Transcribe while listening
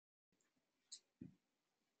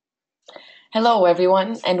Hello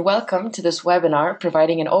everyone, and welcome to this webinar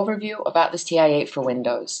providing an overview of ATLAS.ti 8 for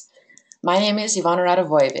Windows. My name is Ivana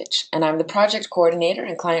Radovojevic, and I'm the Project Coordinator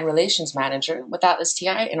and Client Relations Manager with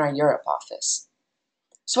ATLAS.ti in our Europe office.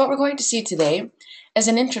 So what we're going to see today is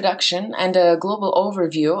an introduction and a global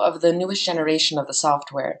overview of the newest generation of the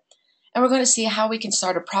software. And we're going to see how we can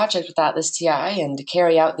start a project with ATLAS.ti and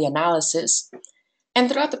carry out the analysis. And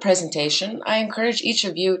throughout the presentation, I encourage each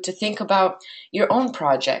of you to think about your own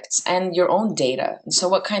projects and your own data. And so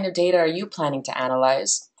what kind of data are you planning to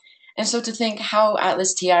analyze? And so to think how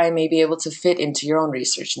ATLAS.ti may be able to fit into your own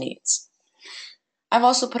research needs. I've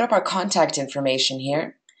also put up our contact information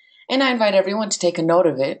here, and I invite everyone to take a note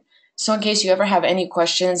of it. So in case you ever have any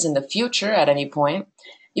questions in the future at any point,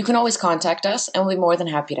 you can always contact us and we'll be more than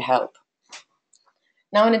happy to help.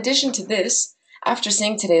 Now, in addition to this, after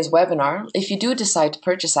seeing today's webinar, if you do decide to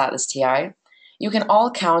purchase ATLAS.ti, you can all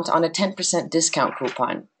count on a 10% discount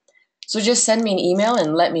coupon. So just send me an email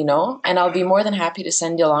and let me know, and I'll be more than happy to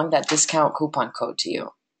send you along that discount coupon code to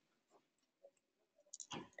you.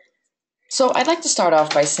 So I'd like to start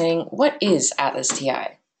off by saying, what is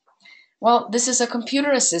ATLAS.ti? Well, this is a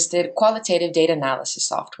computer-assisted qualitative data analysis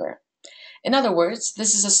software. In other words,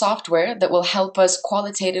 this is a software that will help us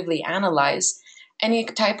qualitatively analyze any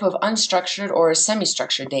type of unstructured or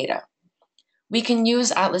semi-structured data. We can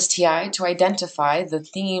use ATLAS.ti to identify the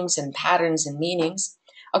themes and patterns and meanings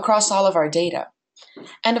across all of our data.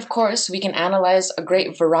 And of course, we can analyze a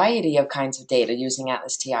great variety of kinds of data using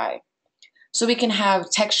ATLAS.ti. So we can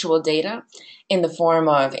have textual data in the form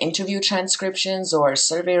of interview transcriptions or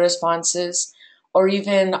survey responses, or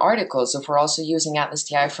even articles if we're also using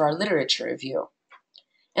ATLAS.ti for our literature review.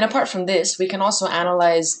 And apart from this, we can also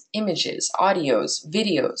analyze images, audios,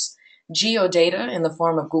 videos, geodata in the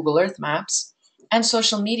form of Google Earth maps, and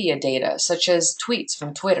social media data such as tweets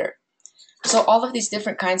from Twitter. So all of these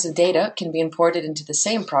different kinds of data can be imported into the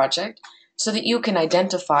same project so that you can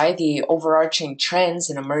identify the overarching trends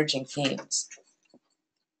and emerging themes.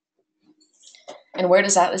 And where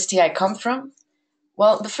does ATLAS.ti come from?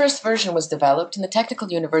 Well, the first version was developed in the Technical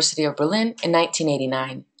University of Berlin in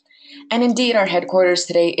 1989. And indeed, our headquarters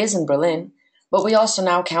today is in Berlin, but we also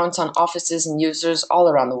now count on offices and users all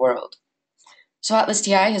around the world. So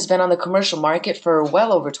ATLAS.ti has been on the commercial market for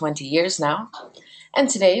well over 20 years now, and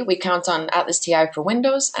today we count on ATLAS.ti for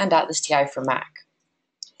Windows and ATLAS.ti for Mac.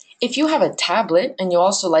 If you have a tablet and you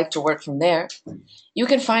also like to work from there, you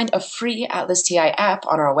can find a free ATLAS.ti app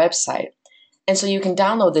on our website. And so you can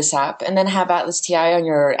download this app and then have ATLAS.ti on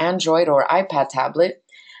your Android or iPad tablet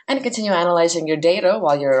and continue analyzing your data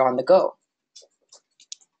while you're on the go.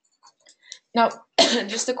 Now,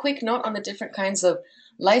 just a quick note on the different kinds of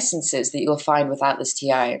licenses that you'll find with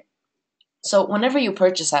ATLAS.ti. So whenever you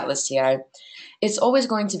purchase ATLAS.ti, it's always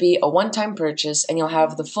going to be a one-time purchase and you'll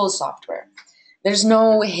have the full software. There's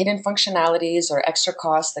no hidden functionalities or extra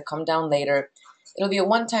costs that come down later. It'll be a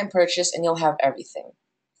one-time purchase and you'll have everything.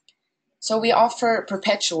 So we offer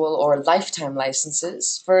perpetual or lifetime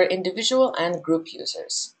licenses for individual and group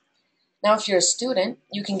users. Now, if you're a student,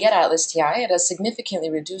 you can get ATLAS.ti at a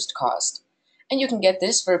significantly reduced cost, and you can get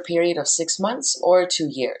this for a period of 6 months or 2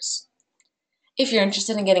 years. If you're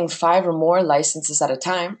interested in getting 5 or more licenses at a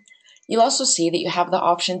time, you'll also see that you have the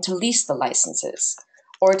option to lease the licenses,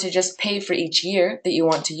 or to just pay for each year that you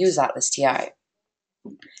want to use ATLAS.ti.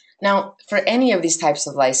 Now, for any of these types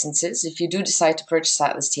of licenses, if you do decide to purchase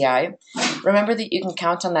ATLAS.ti, remember that you can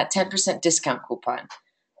count on that 10% discount coupon.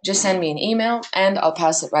 Just send me an email and I'll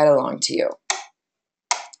pass it right along to you.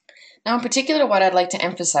 Now, in particular, what I'd like to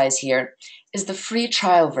emphasize here is the free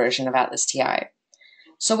trial version of ATLAS.ti.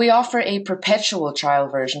 So we offer a perpetual trial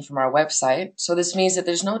version from our website, so this means that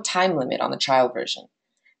there's no time limit on the trial version.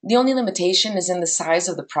 The only limitation is in the size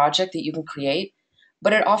of the project that you can create,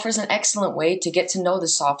 but it offers an excellent way to get to know the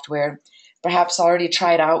software, perhaps already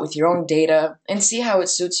try it out with your own data, and see how it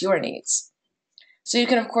suits your needs. So you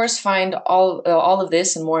can, of course, find all of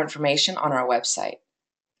this and more information on our website.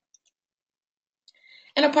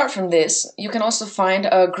 And apart from this, you can also find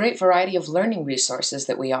a great variety of learning resources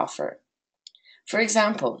that we offer. For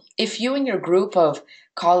example, if you and your group of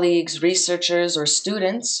colleagues, researchers, or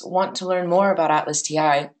students want to learn more about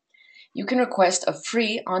ATLAS.ti, you can request a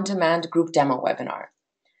free on-demand group demo webinar.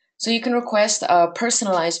 So you can request a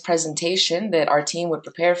personalized presentation that our team would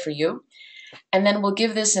prepare for you, and then we'll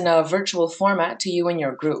give this in a virtual format to you and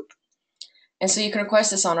your group. And so you can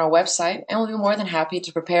request this on our website, and we'll be more than happy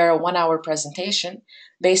to prepare a 1-hour presentation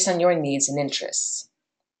based on your needs and interests.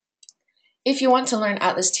 If you want to learn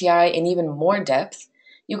ATLAS.ti in even more depth,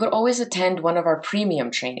 you could always attend one of our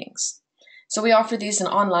premium trainings. So we offer these in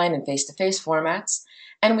online and face-to-face formats,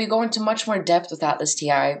 And we go into much more depth with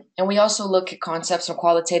ATLAS.ti, and we also look at concepts from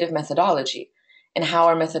qualitative methodology and how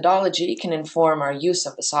our methodology can inform our use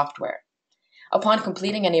of the software. Upon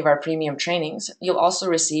completing any of our premium trainings, you'll also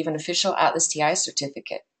receive an official ATLAS.ti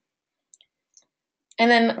certificate. And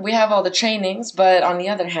then we have all the trainings, but on the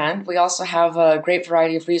other hand, we also have a great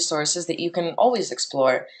variety of resources that you can always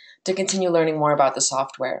explore to continue learning more about the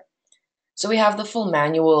software. So we have the full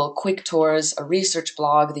manual, quick tours, a research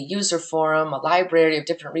blog, the user forum, a library of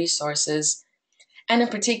different resources. And in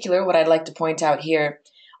particular, what I'd like to point out here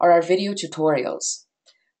are our video tutorials.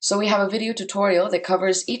 So we have a video tutorial that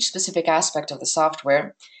covers each specific aspect of the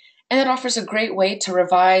software, and it offers a great way to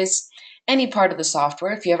revise any part of the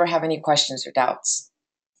software if you ever have any questions or doubts.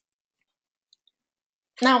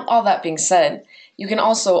 Now, all that being said, you can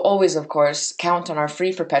also always, of course, count on our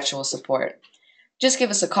free perpetual support. Just give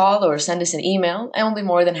us a call or send us an email, and we'll be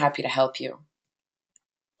more than happy to help you.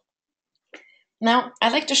 Now,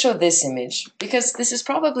 I'd like to show this image because this is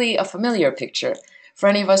probably a familiar picture for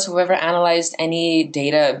any of us who've ever analyzed any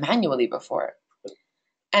data manually before.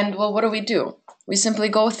 And well, what do? We simply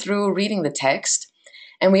go through reading the text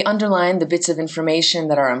and we underline the bits of information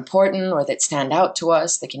that are important or that stand out to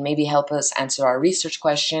us that can maybe help us answer our research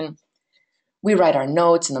question. We write our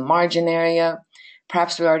notes in the margin area.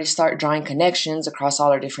 Perhaps we already start drawing connections across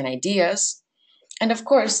all our different ideas. And of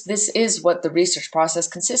course, this is what the research process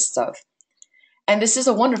consists of. And this is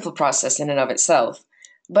a wonderful process in and of itself.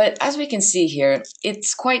 But as we can see here,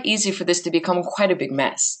 it's quite easy for this to become quite a big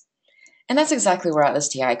mess. And that's exactly where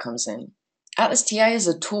ATLAS.ti comes in. ATLAS.ti is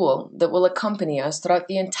a tool that will accompany us throughout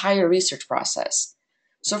the entire research process.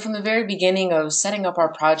 So from the very beginning of setting up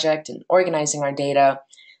our project and organizing our data,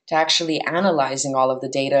 to actually analyzing all of the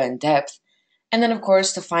data in depth, and then of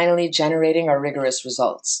course to finally generating our rigorous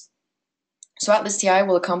results. So ATLAS.ti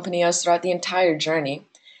will accompany us throughout the entire journey,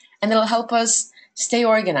 and it'll help us stay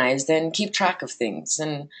organized and keep track of things.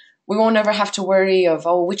 And we won't ever have to worry of,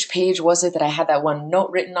 oh, which page was it that I had that one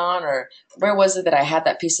note written on, or where was it that I had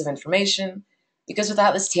that piece of information? Because with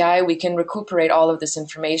ATLAS.ti, we can recuperate all of this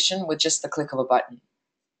information with just the click of a button.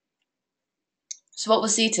 So what we'll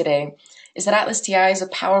see today is that ATLAS.ti is a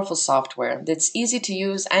powerful software that's easy to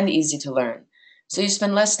use and easy to learn. So you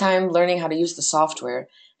spend less time learning how to use the software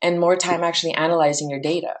and more time actually analyzing your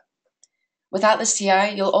data. With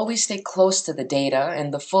ATLAS.ti, you'll always stay close to the data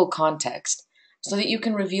and the full context so that you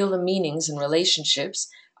can reveal the meanings and relationships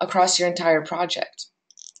across your entire project.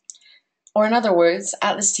 Or in other words,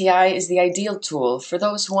 ATLAS.ti is the ideal tool for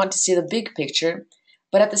those who want to see the big picture,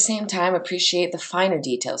 but at the same time appreciate the finer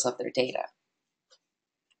details of their data.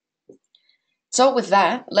 So with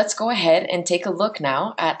that, let's go ahead and take a look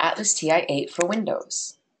now at ATLAS.ti 8 for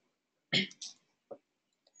Windows.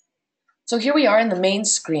 So here we are in the main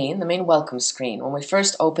screen, the main welcome screen, when we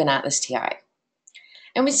first open ATLAS.ti.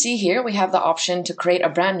 And we see here we have the option to create a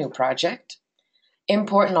brand new project,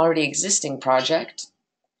 import an already existing project,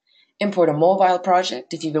 import a mobile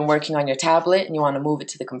project. If you've been working on your tablet and you want to move it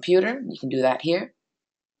to the computer, you can do that here.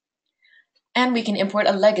 And we can import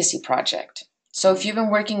a legacy project. So if you've been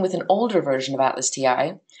working with an older version of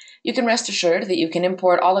ATLAS.ti, you can rest assured that you can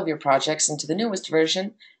import all of your projects into the newest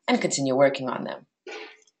version and continue working on them.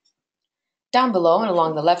 Down below and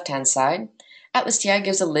along the left-hand side, ATLAS.ti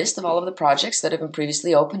gives a list of all of the projects that have been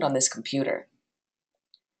previously opened on this computer.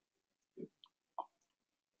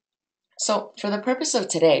 So for the purpose of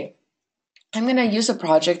today, I'm going to use a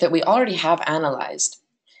project that we already have analyzed.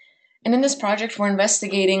 And in this project, we're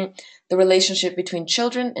investigating the relationship between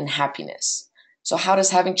children and happiness. So how does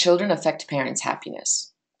having children affect parents'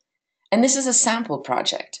 happiness? And this is a sample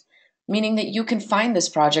project, meaning that you can find this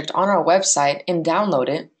project on our website and download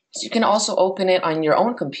it. So you can also open it on your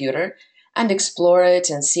own computer and explore it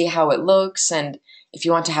and see how it looks. And if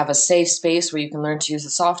you want to have a safe space where you can learn to use the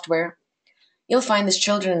software, you'll find this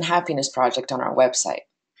Children and Happiness project on our website.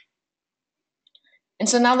 And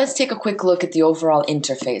so now let's take a quick look at the overall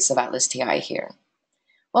interface of ATLAS.ti here.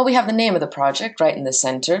 Well, we have the name of the project right in the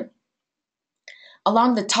center.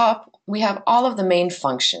 Along the top, we have all of the main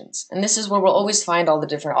functions, and this is where we'll always find all the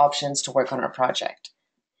different options to work on our project.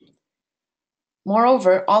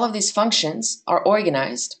 Moreover, all of these functions are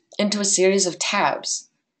organized into a series of tabs,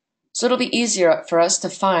 so it'll be easier for us to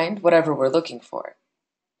find whatever we're looking for.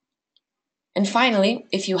 And finally,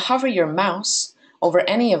 if you hover your mouse over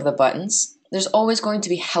any of the buttons, there's always going to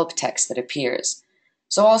be help text that appears.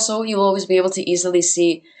 So also, you'll always be able to easily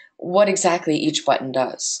see what exactly each button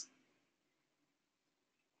does.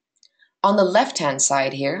 On the left-hand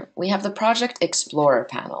side here, we have the Project Explorer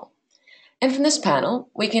panel. And from this panel,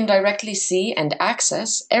 we can directly see and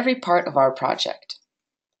access every part of our project.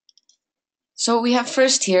 So we have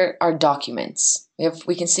first here our documents.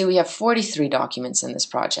 We can see we have 43 documents in this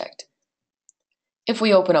project. If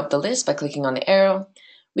we open up the list by clicking on the arrow,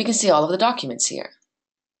 we can see all of the documents here.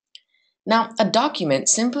 Now, a document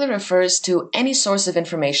simply refers to any source of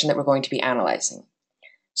information that we're going to be analyzing.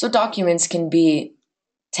 So documents can be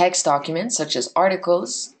text documents such as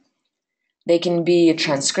articles. They can be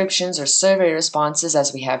transcriptions or survey responses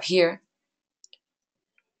as we have here.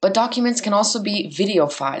 But documents can also be video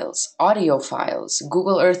files, audio files,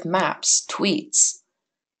 Google Earth maps, tweets.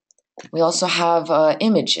 We also have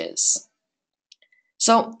images.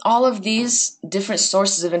 So all of these different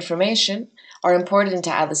sources of information are imported into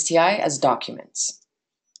ATLAS.ti as documents.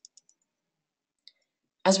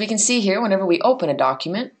 As we can see here, whenever we open a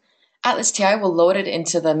document, ATLAS.ti will load it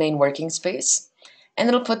into the main working space, and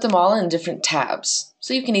it'll put them all in different tabs,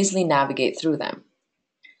 so you can easily navigate through them.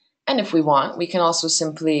 And if we want, we can also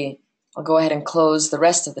I'll go ahead and close the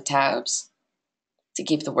rest of the tabs to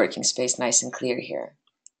keep the working space nice and clear here.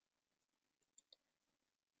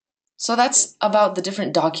 So that's about the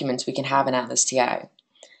different documents we can have in ATLAS.ti.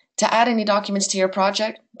 To add any documents to your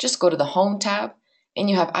project, just go to the Home tab, and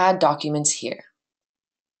you have Add Documents here.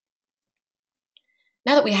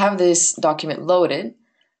 Now that we have this document loaded,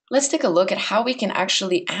 let's take a look at how we can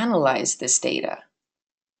actually analyze this data.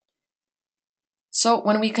 So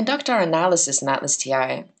when we conduct our analysis in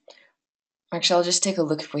ATLAS.ti, actually I'll just take a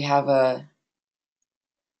look if we have a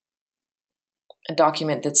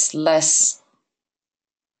document that's less,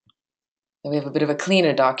 that we have a bit of a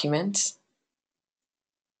cleaner document.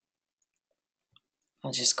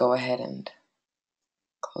 I'll just go ahead and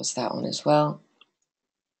close that one as well.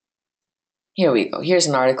 Here we go. Here's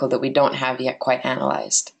an article that we don't have yet quite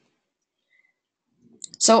analyzed.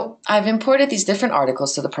 So I've imported these different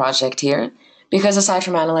articles to the project here because aside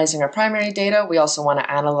from analyzing our primary data, we also want to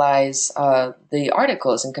analyze the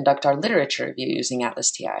articles and conduct our literature review using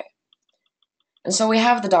ATLAS.ti. And so we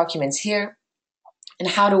have the documents here. And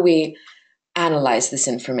how do we analyze this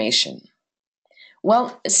information?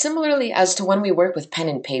 Well, similarly as to when we work with pen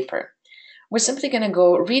and paper, we're simply going to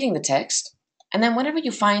go reading the text, and then whenever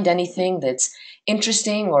you find anything that's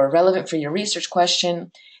interesting or relevant for your research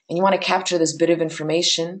question, and you want to capture this bit of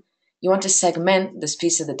information, you want to segment this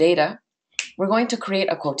piece of the data, we're going to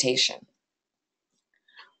create a quotation.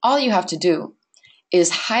 All you have to do is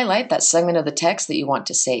highlight that segment of the text that you want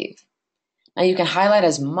to save. Now you can highlight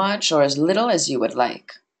as much or as little as you would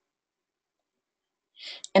like.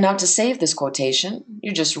 And now to save this quotation,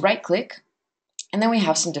 you just right-click, and then we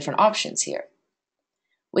have some different options here.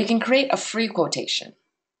 We can create a free quotation.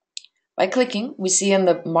 By clicking, we see in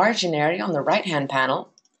the margin area on the right-hand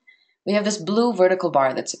panel, we have this blue vertical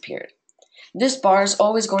bar that's appeared. This bar is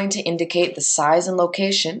always going to indicate the size and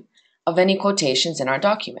location of any quotations in our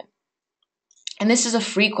document. And this is a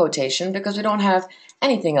free quotation because we don't have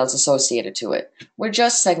anything else associated to it. We're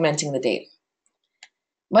just segmenting the data.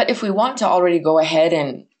 But if we want to already go ahead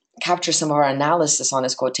and capture some of our analysis on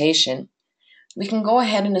this quotation, we can go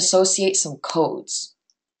ahead and associate some codes.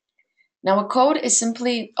 Now, a code is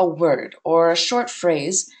simply a word or a short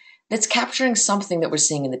phrase that's capturing something that we're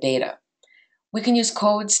seeing in the data. We can use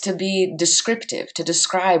codes to be descriptive, to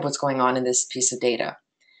describe what's going on in this piece of data.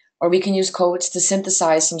 Or we can use codes to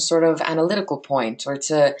synthesize some sort of analytical point, or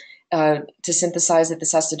to synthesize that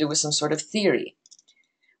this has to do with some sort of theory.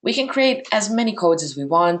 We can create as many codes as we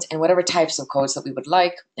want and whatever types of codes that we would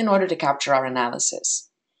like in order to capture our analysis.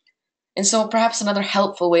 And so perhaps another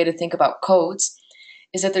helpful way to think about codes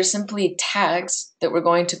is that they're simply tags that we're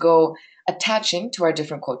going to go attaching to our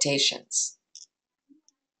different quotations.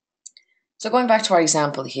 So going back to our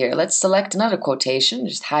example here, let's select another quotation,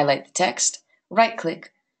 just highlight the text,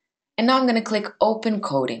 right-click, and now I'm going to click Open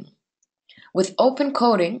Coding. With Open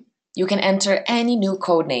Coding, you can enter any new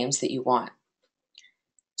code names that you want.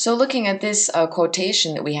 So looking at this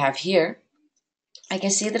quotation that we have here, I can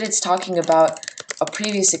see that it's talking about a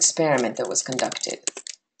previous experiment that was conducted.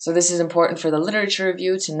 So this is important for the literature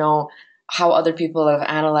review to know how other people have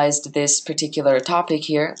analyzed this particular topic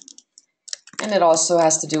here. And it also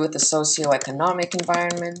has to do with the socioeconomic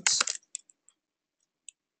environment.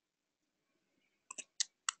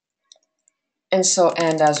 And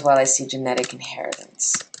as well, I see genetic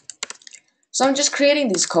inheritance. So I'm just creating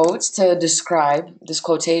these codes to describe this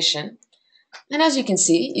quotation. And as you can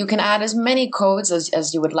see, you can add as many codes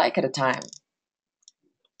as you would like at a time.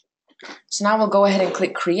 So now we'll go ahead and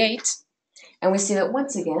click Create. And we see that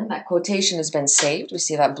once again, that quotation has been saved. We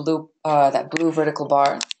see that blue vertical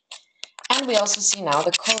bar. And we also see now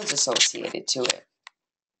the codes associated to it.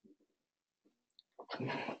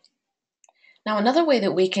 Now, another way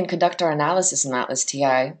that we can conduct our analysis in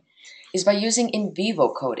ATLAS.ti is by using in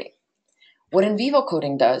vivo coding. What in vivo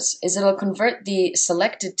coding does is it'll convert the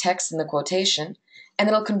selected text in the quotation and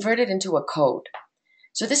it'll convert it into a code.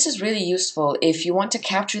 So this is really useful if you want to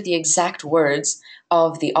capture the exact words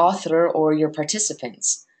of the author or your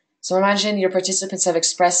participants. So imagine your participants have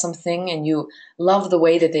expressed something and you love the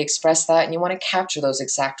way that they express that and you want to capture those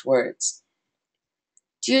exact words.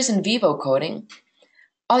 To use in vivo coding,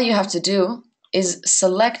 all you have to do is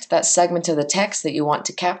select that segment of the text that you want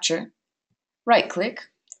to capture, right-click,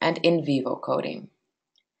 and in vivo coding.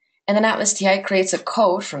 And then ATLAS.ti creates a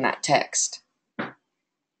code from that text.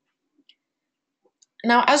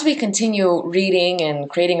 Now, as we continue reading and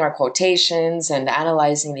creating our quotations and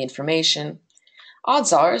analyzing the information,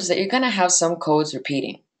 odds are that you're going to have some codes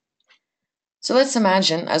repeating. So let's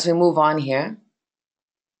imagine as we move on here,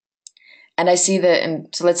 and I see that, and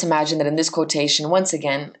so let's imagine that in this quotation, once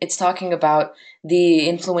again, it's talking about the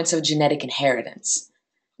influence of genetic inheritance.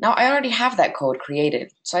 Now, I already have that code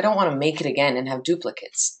created, so I don't want to make it again and have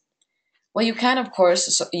duplicates. Well, you can, of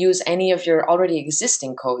course, use any of your already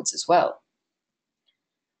existing codes as well.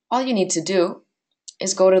 All you need to do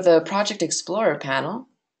is go to the Project Explorer panel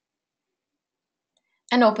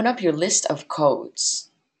and open up your list of codes.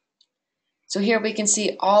 So here we can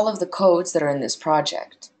see all of the codes that are in this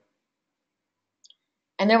project.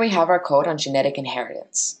 And there we have our code on genetic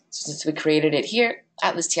inheritance. So since we created it here,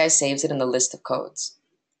 ATLAS.ti saves it in the list of codes.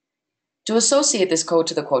 To associate this code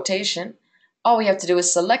to the quotation, all we have to do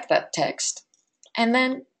is select that text and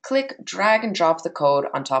then click drag and drop the code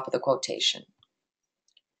on top of the quotation.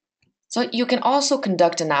 So you can also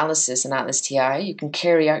conduct analysis in ATLAS.ti. You can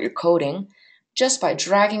carry out your coding just by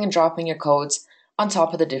dragging and dropping your codes on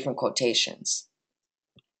top of the different quotations.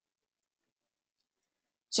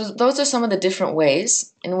 So those are some of the different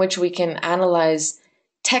ways in which we can analyze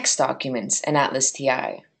text documents in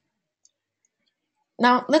ATLAS.ti.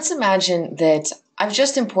 Now, let's imagine that I've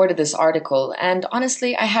just imported this article, and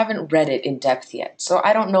honestly, I haven't read it in depth yet, so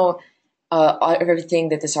I don't know everything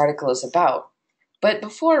that this article is about. But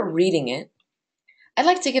before reading it, I'd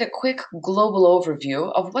like to get a quick global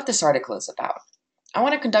overview of what this article is about. I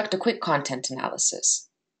want to conduct a quick content analysis.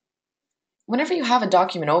 Whenever you have a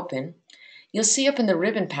document open, you'll see up in the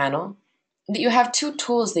ribbon panel that you have two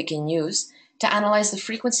tools that you can use to analyze the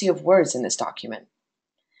frequency of words in this document.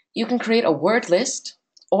 You can create a word list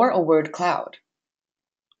or a word cloud.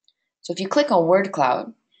 So if you click on word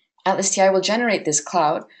cloud, ATLAS.ti will generate this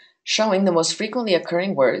cloud showing the most frequently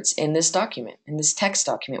occurring words in this document, in this text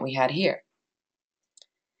document we had here.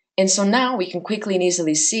 And so now we can quickly and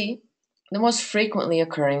easily see the most frequently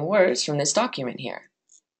occurring words from this document here.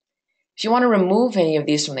 If you want to remove any of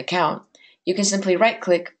these from the count, you can simply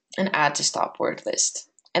right-click and add to stop word list,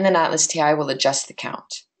 and then ATLAS.ti will adjust the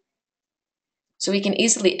count. So we can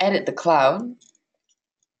easily edit the cloud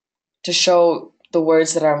to show the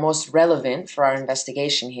words that are most relevant for our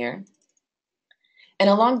investigation here. And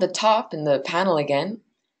along the top in the panel again,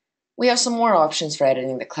 we have some more options for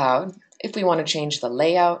editing the cloud if we want to change the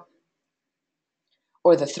layout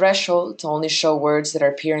or the threshold to only show words that are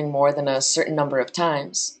appearing more than a certain number of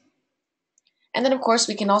times. And then of course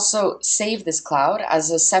we can also save this cloud as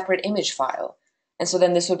a separate image file. And so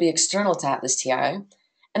then this would be external to ATLAS.ti.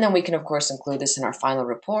 And then we can of course include this in our final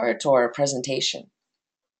report or presentation.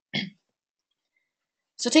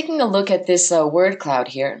 So taking a look at this word cloud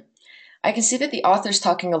here, I can see that the author's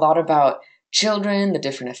talking a lot about children, the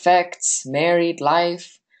different effects, married,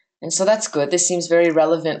 life, and so that's good. This seems very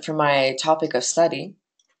relevant for my topic of study.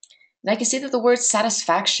 And I can see that the word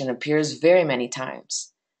satisfaction appears very many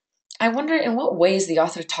times. I wonder in what way is the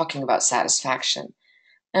author talking about satisfaction?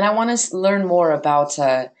 And I want to learn more about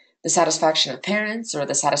the satisfaction of parents or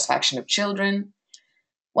the satisfaction of children.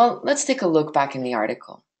 Well, let's take a look back in the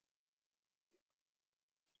article.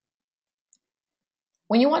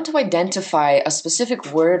 When you want to identify a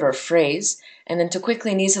specific word or phrase, and then to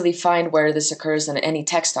quickly and easily find where this occurs in any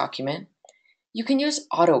text document, you can use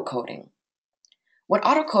autocoding. What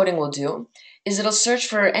autocoding will do is it'll search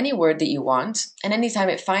for any word that you want, and anytime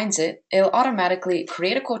it finds it, it'll automatically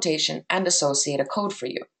create a quotation and associate a code for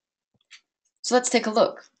you. So let's take a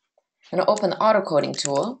look. I'm going to open the autocoding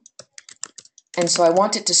tool, and so I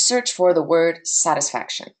want it to search for the word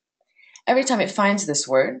satisfaction. Every time it finds this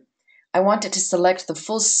word, I want it to select the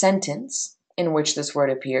full sentence in which this word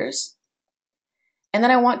appears. And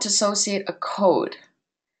then I want to associate a code.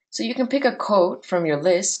 So you can pick a code from your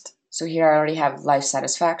list. So here I already have life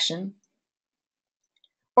satisfaction.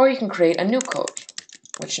 Or you can create a new code,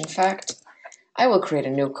 which in fact, I will create a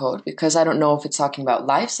new code because I don't know if it's talking about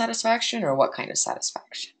life satisfaction or what kind of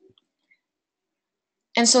satisfaction.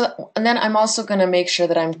 And then I'm also going to make sure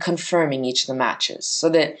that I'm confirming each of the matches so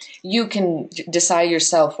that you can decide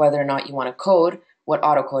yourself whether or not you want to code what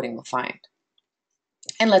autocoding will find.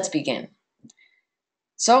 And let's begin.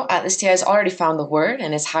 So ATLAS.ti has already found the word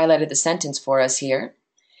and has highlighted the sentence for us here.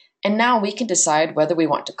 And now we can decide whether we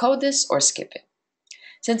want to code this or skip it.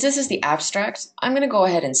 Since this is the abstract, I'm going to go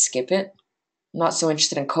ahead and skip it. I'm not so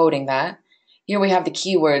interested in coding that. Here we have the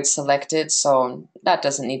keywords selected, so that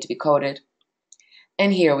doesn't need to be coded.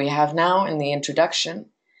 And here we have now in the introduction,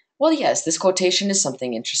 well, yes, this quotation is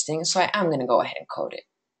something interesting, so I am going to go ahead and code it.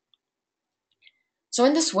 So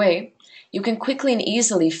in this way, you can quickly and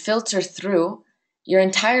easily filter through your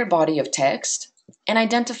entire body of text and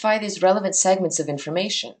identify these relevant segments of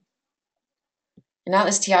information. And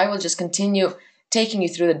ATLAS.ti will just continue taking you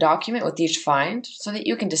through the document with each find so that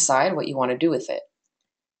you can decide what you want to do with it.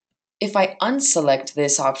 If I unselect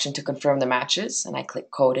this option to confirm the matches and I click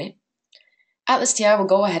Code It, ATLAS.ti will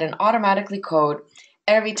go ahead and automatically code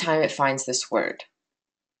every time it finds this word.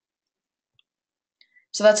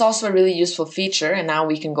 So that's also a really useful feature, and now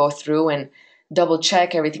we can go through and double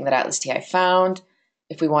check everything that ATLAS.ti found.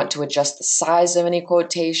 If we want to adjust the size of any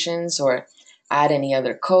quotations or add any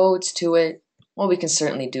other codes to it, well, we can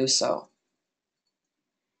certainly do so.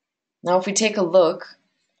 Now if we take a look,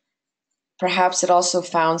 perhaps it also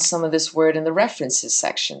found some of this word in the references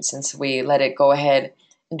section since we let it go ahead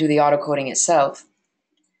and do the autocoding itself.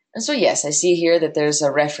 And so yes, I see here that there's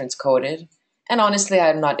a reference coded, and honestly,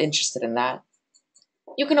 I'm not interested in that.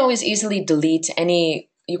 You can always easily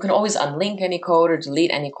you can always unlink any code or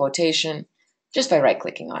delete any quotation just by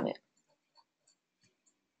right-clicking on it.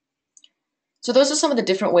 So those are some of the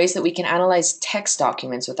different ways that we can analyze text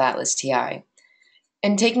documents with ATLAS.ti.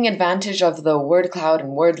 And taking advantage of the word cloud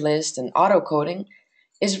and word list and autocoding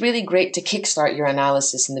is really great to kickstart your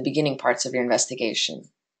analysis in the beginning parts of your investigation.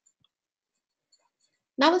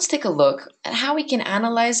 Now let's take a look at how we can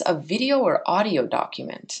analyze a video or audio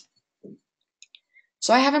document.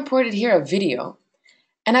 So I have imported here a video,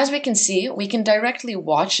 and as we can see, we can directly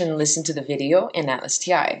watch and listen to the video in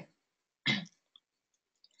ATLAS.ti.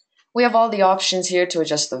 We have all the options here to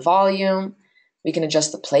adjust the volume. We can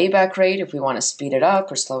adjust the playback rate if we want to speed it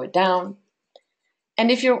up or slow it down. And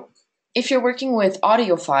if you're working with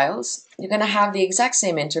audio files, you're going to have the exact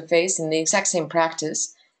same interface and the exact same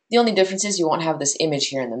practice. The only difference is you won't have this image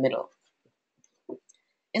here in the middle.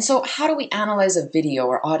 And so how do we analyze a video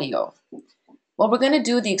or audio? Well, we're going to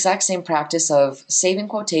do the exact same practice of saving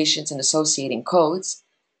quotations and associating codes.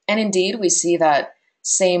 And indeed, we see that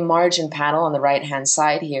same margin panel on the right-hand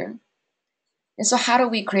side here. And so how do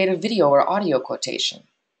we create a video or audio quotation?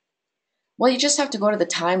 Well, you just have to go to the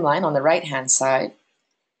timeline on the right-hand side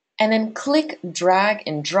and then click drag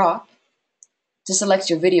and drop to select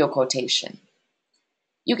your video quotation.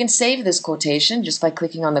 You can save this quotation just by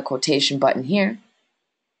clicking on the quotation button here.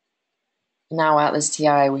 Now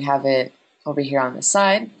ATLAS.ti, we have it over here on the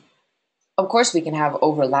side. Of course, we can have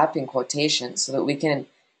overlapping quotations so that we can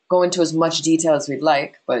go into as much detail as we'd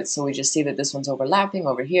like, but so we just see that this one's overlapping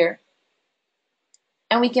over here.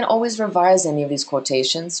 And we can always revise any of these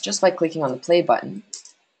quotations just by clicking on the play button.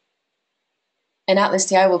 And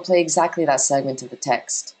ATLAS.ti will play exactly that segment of the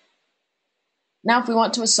text. Now, if we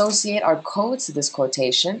want to associate our codes to this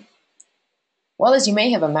quotation, well, as you may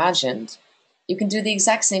have imagined, you can do the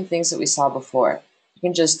exact same things that we saw before. You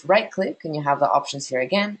can just right-click and you have the options here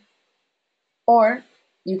again, or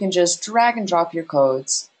you can just drag and drop your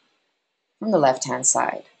codes from the left-hand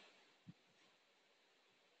side.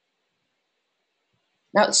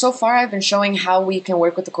 Now, so far I've been showing how we can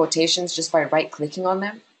work with the quotations just by right-clicking on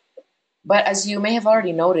them. But as you may have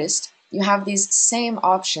already noticed, you have these same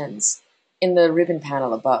options in the ribbon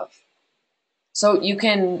panel above. So you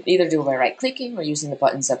can either do it by right-clicking or using the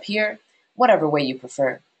buttons up here, whatever way you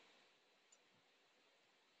prefer.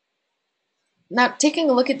 Now, taking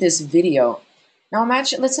a look at this video,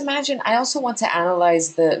 let's imagine I also want to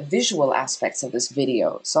analyze the visual aspects of this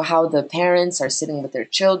video. So how the parents are sitting with their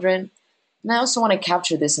children. And I also want to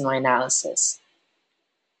capture this in my analysis.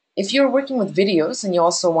 If you're working with videos and you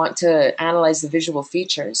also want to analyze the visual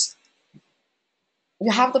features,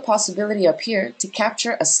 you have the possibility up here to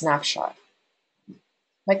capture a snapshot.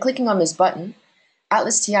 By clicking on this button,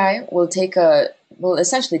 ATLAS.ti will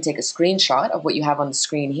essentially take a screenshot of what you have on the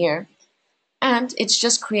screen here, and it's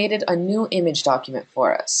just created a new image document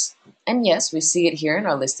for us. And yes, we see it here in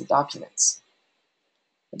our list of documents.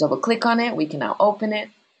 Double click on it, we can now open it,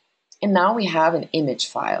 and now we have an image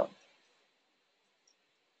file.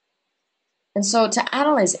 And so to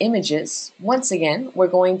analyze images, once again, we're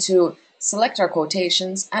going to select our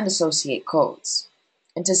quotations and associate codes.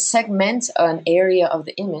 And to segment an area of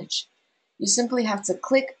the image, you simply have to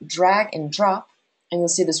click, drag, and drop, and you'll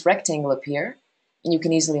see this rectangle appear. And you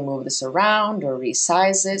can easily move this around or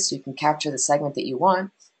resize it so you can capture the segment that you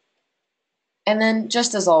want. And then,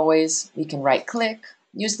 just as always, we can right-click,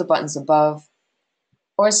 use the buttons above,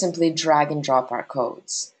 or simply drag and drop our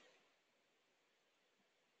codes.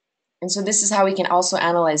 And so this is how we can also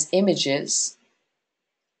analyze images.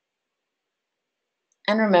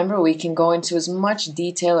 And remember, we can go into as much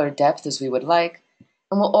detail or depth as we would like,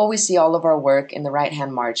 and we'll always see all of our work in the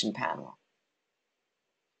right-hand margin panel.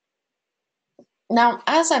 Now,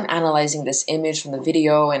 as I'm analyzing this image from the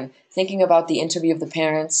video and thinking about the interview of the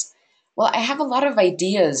parents, well, I have a lot of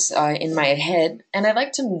ideas in my head, and I'd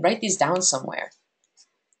like to write these down somewhere.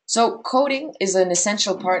 So coding is an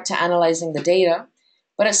essential part to analyzing the data,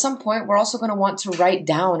 but at some point, we're also going to want to write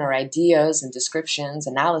down our ideas and descriptions,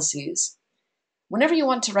 analyses. Whenever you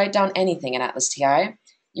want to write down anything in ATLAS.ti,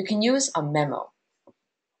 you can use a memo.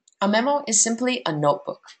 A memo is simply a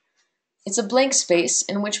notebook. It's a blank space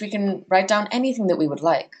in which we can write down anything that we would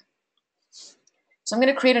like. So I'm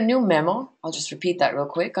going to create a new memo. I'll just repeat that real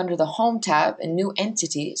quick under the Home tab and New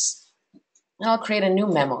Entities. And I'll create a new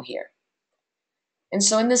memo here. And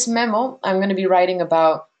so in this memo, I'm going to be writing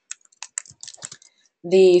about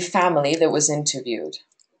the family that was interviewed.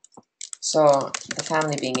 So the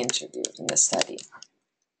family being interviewed in the study.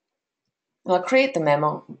 And I'll create the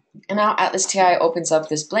memo. And now ATLAS.ti opens up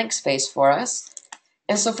this blank space for us.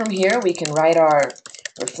 And so from here, we can write our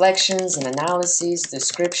reflections and analyses,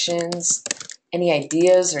 descriptions, any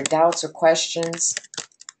ideas or doubts or questions.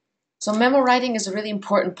 So memo writing is a really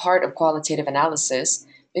important part of qualitative analysis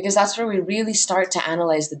because that's where we really start to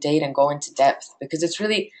analyze the data and go into depth, because it's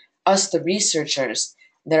really us, the researchers,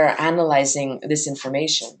 that are analyzing this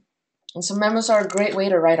information. And so memos are a great way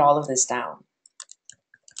to write all of this down.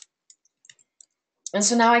 And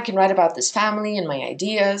so now I can write about this family and my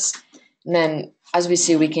ideas. And then, as we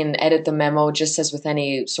see, we can edit the memo just as with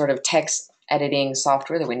any sort of text editing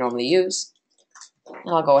software that we normally use.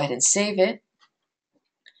 And I'll go ahead and save it.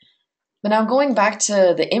 But now going back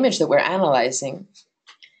to the image that we're analyzing,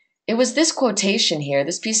 it was this quotation here,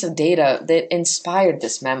 this piece of data, that inspired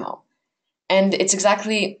this memo. And it's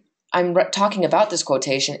exactly, I'm talking about this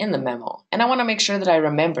quotation in the memo. And I want to make sure that I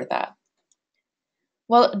remember that.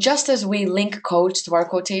 Well, just as we link codes to our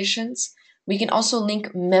quotations, we can also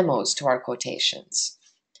link memos to our quotations.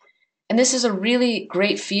 And this is a really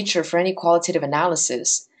great feature for any qualitative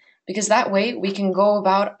analysis, because that way we can go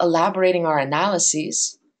about elaborating our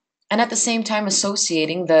analyses and at the same time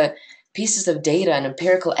associating the pieces of data and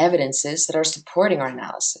empirical evidences that are supporting our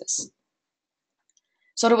analysis.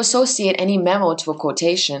 So to associate any memo to a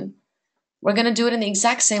quotation, we're going to do it in the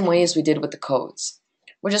exact same way as we did with the codes.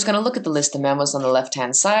 We're just going to look at the list of memos on the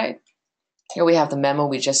left-hand side. Here we have the memo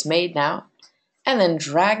we just made now, and then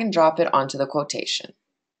drag and drop it onto the quotation.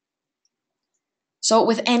 So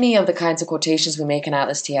with any of the kinds of quotations we make in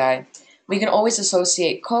ATLAS.ti, we can always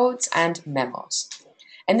associate codes and memos.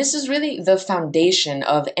 And this is really the foundation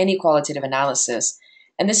of any qualitative analysis.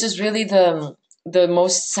 And this is really the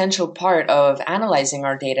most central part of analyzing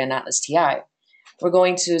our data in ATLAS.ti. We're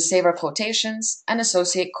going to save our quotations and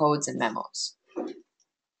associate codes and memos.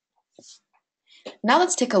 Now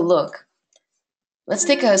let's take a look. Let's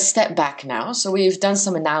take a step back now. So we've done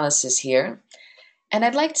some analysis here. And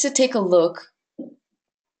I'd like to take a look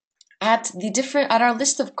at our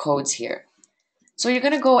list of codes here. So you're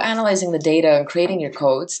going to go analyzing the data and creating your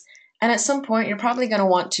codes. And at some point, you're probably going to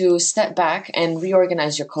want to step back and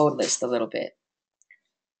reorganize your code list a little bit.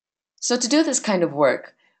 So to do this kind of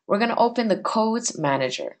work, we're going to open the Codes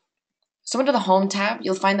Manager. So under the Home tab,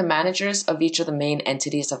 you'll find the managers of each of the main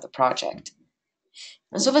entities of the project.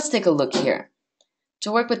 And so let's take a look here.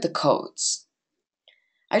 To work with the codes,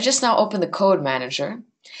 I just now opened the Code Manager,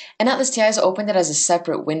 and ATLAS.ti has opened it as a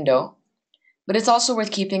separate window. But it's also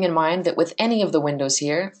worth keeping in mind that with any of the windows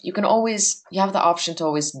here, you have the option to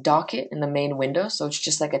always dock it in the main window, so it's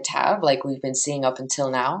just like a tab like we've been seeing up until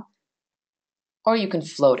now. Or you can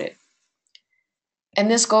float it. And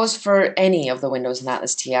this goes for any of the windows in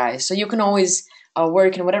ATLAS.ti, so you can always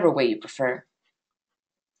work in whatever way you prefer.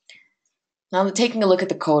 Now taking a look at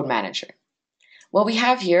the Code Manager. Well, we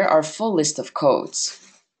have here our full list of codes.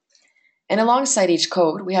 And alongside each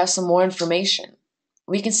code, we have some more information.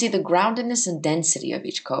 We can see the groundedness and density of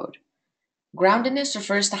each code. Groundedness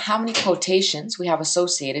refers to how many quotations we have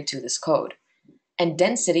associated to this code. And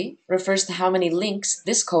density refers to how many links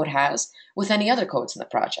this code has with any other codes in the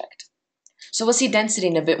project. So we'll see density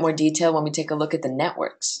in a bit more detail when we take a look at the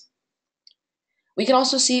networks. We can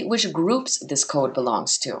also see which groups this code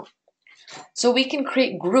belongs to. So we can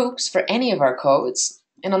create groups for any of our codes,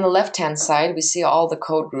 And on the left-hand side, we see all the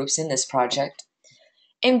code groups in this project.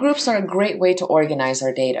 And groups are a great way to organize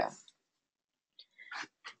our data.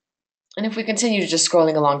 And if we continue just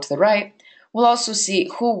scrolling along to the right, we'll also see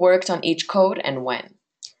who worked on each code and when.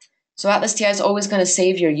 So ATLAS.ti is always going to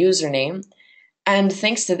save your username. And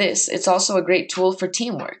thanks to this, it's also a great tool for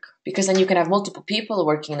teamwork, because then you can have multiple people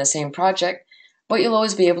working in the same project, but you'll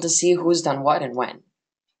always be able to see who's done what and when.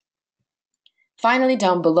 Finally,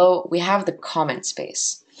 down below, we have the comment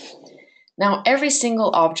space. Now, every single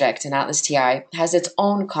object in ATLAS.ti has its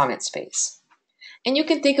own comment space. And you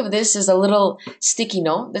can think of this as a little sticky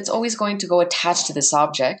note that's always going to go attached to this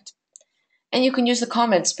object. And you can use the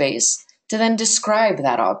comment space to then describe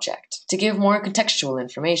that object, to give more contextual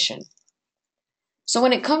information. So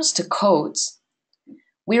when it comes to codes,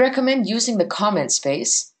 we recommend using the comment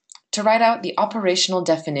space to write out the operational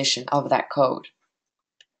definition of that code.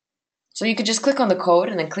 So you could just click on the code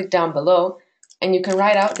and then click down below, and you can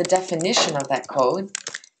write out the definition of that code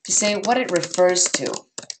to say what it refers to,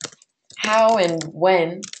 how and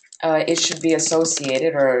when it should be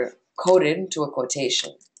associated or coded to a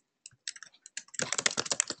quotation.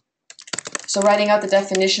 So writing out the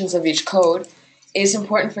definitions of each code is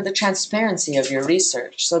important for the transparency of your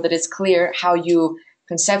research, so that it's clear how you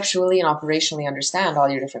conceptually and operationally understand all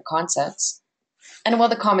your different concepts. And while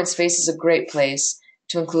the comment space is a great place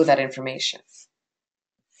to include that information.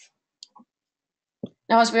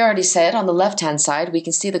 Now, as we already said, on the left-hand side, we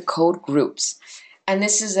can see the code groups. And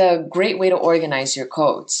this is a great way to organize your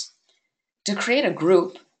codes. To create a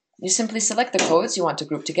group, you simply select the codes you want to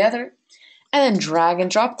group together, and then drag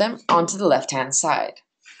and drop them onto the left-hand side.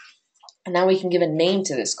 And now we can give a name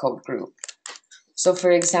to this code group. So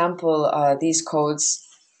for example, these codes,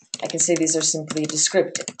 I can say these are simply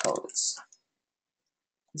descriptive codes.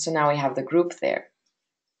 So now we have the group there.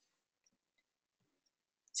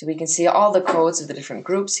 So we can see all the codes of the different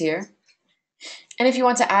groups here. And if you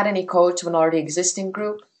want to add any code to an already existing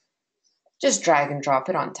group, just drag and drop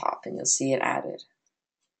it on top and you'll see it added.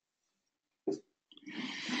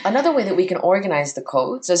 Another way that we can organize the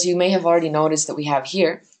codes, as you may have already noticed that we have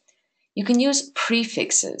here, you can use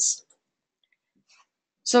prefixes.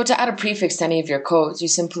 So to add a prefix to any of your codes, you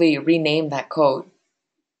simply rename that code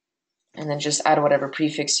and then just add whatever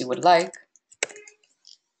prefix you would like.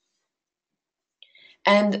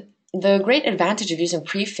 And the great advantage of using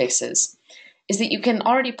prefixes is that you can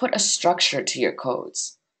already put a structure to your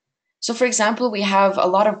codes. So for example, we have a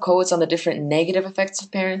lot of codes on the different negative effects of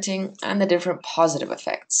parenting and the different positive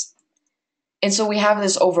effects. And so we have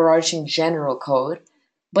this overarching general code,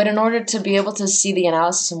 but in order to be able to see the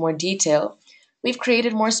analysis in more detail, we've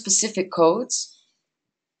created more specific codes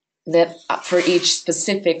that for each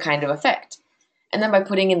specific kind of effect. And then by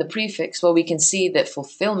putting in the prefix, well, we can see that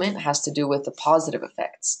fulfillment has to do with the positive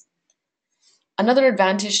effects. Another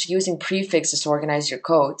advantage to using prefixes to organize your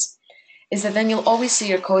codes is that then you'll always see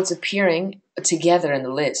your codes appearing together in the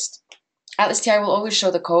list. ATLAS.ti will always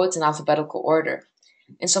show the codes in alphabetical order.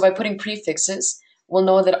 And so by putting prefixes, we'll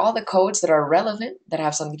know that all the codes that are relevant, that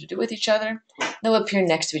have something to do with each other, they'll appear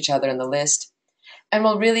next to each other in the list. And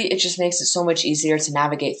well, really, it just makes it so much easier to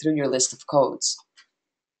navigate through your list of codes.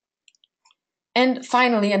 And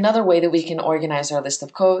finally, another way that we can organize our list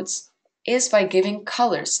of codes is by giving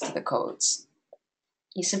colors to the codes.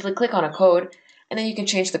 You simply click on a code, and then you can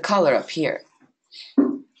change the color up here.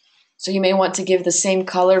 So you may want to give the same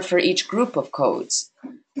color for each group of codes,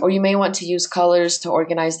 or you may want to use colors to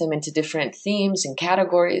organize them into different themes and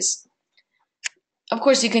categories. Of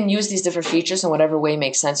course, you can use these different features in whatever way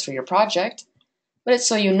makes sense for your project, but it's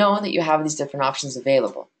so you know that you have these different options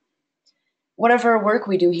available. Whatever work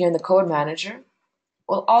we do here in the Code Manager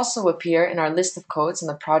will also appear in our list of codes in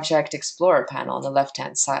the Project Explorer panel on the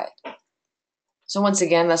left-hand side. So once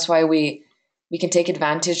again, that's why we can take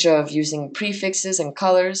advantage of using prefixes and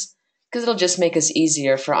colors, because it'll just make us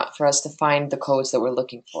easier for us to find the codes that we're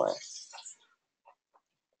looking for.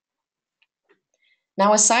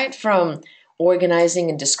 Now, aside from organizing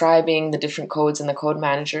and describing the different codes in the Code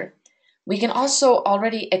Manager, we can also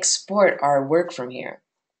already export our work from here.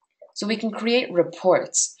 So we can create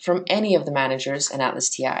reports from any of the managers in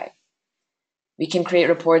ATLAS.ti. We can create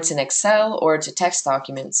reports in Excel or to text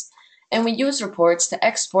documents, and we use reports to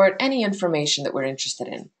export any information that we're interested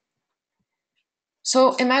in.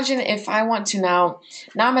 So imagine if I want to now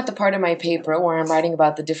I'm at the part of my paper where I'm writing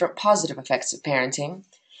about the different positive effects of parenting,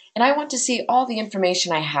 and I want to see all the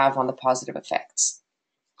information I have on the positive effects.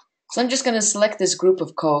 So I'm just going to select this group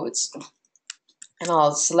of codes, and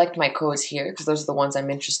I'll select my codes here because those are the ones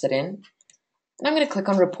I'm interested in. And I'm going to click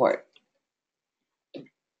on Report.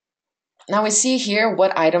 Now we see here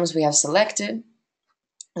what items we have selected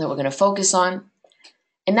that we're going to focus on.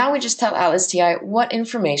 And now we just tell ATLAS.ti what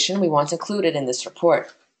information we want included in this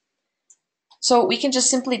report. So we can just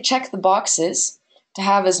simply check the boxes to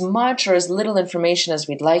have as much or as little information as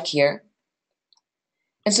we'd like here.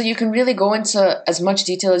 And so you can really go into as much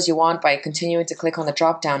detail as you want by continuing to click on the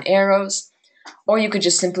drop-down arrows, or you could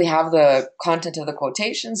just simply have the content of the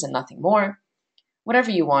quotations and nothing more, whatever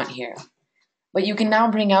you want here. But you can now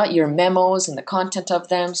bring out your memos and the content of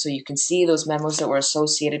them, so you can see those memos that were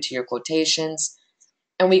associated to your quotations,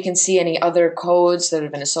 and we can see any other codes that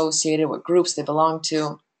have been associated, what groups they belong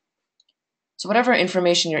to. So whatever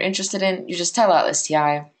information you're interested in, you just tell ATLAS.ti,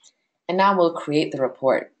 and now we'll create the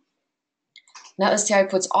report. Now ATLAS.ti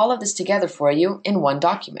puts all of this together for you in one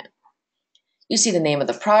document. You see the name of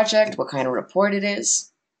the project, what kind of report it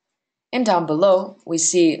is, and down below we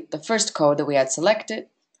see the first code that we had selected,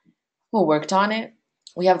 who worked on it.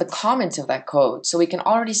 We have the comment of that code, so we can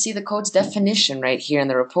already see the code's definition right here in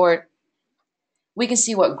the report. We can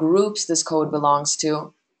see what groups this code belongs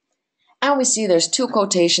to, and we see there's 2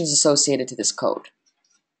 quotations associated to this code.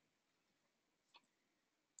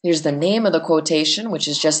 Here's the name of the quotation, which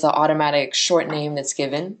is just the automatic short name that's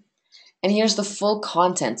given, and here's the full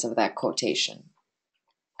content of that quotation.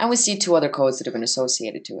 And we see 2 other codes that have been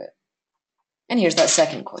associated to it. And here's that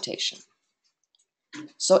second quotation.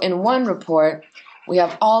 So in one report, we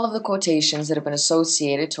have all of the quotations that have been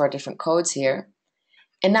associated to our different codes here.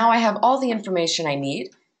 And now I have all the information I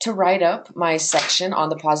need to write up my section on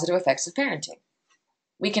the positive effects of parenting.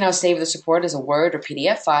 We can now save this report as a Word or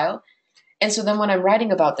PDF file. And so then when I'm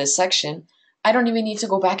writing about this section, I don't even need to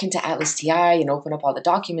go back into ATLAS.ti and open up all the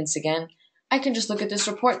documents again. I can just look at this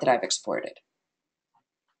report that I've exported.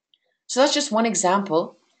 So that's just one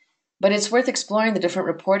example, but it's worth exploring the different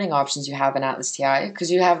reporting options you have in ATLAS.ti,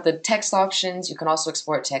 because you have the text options, you can also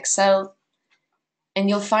export to Excel, and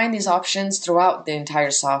you'll find these options throughout the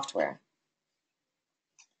entire software.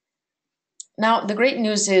 Now, the great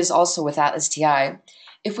news is also with ATLAS.ti,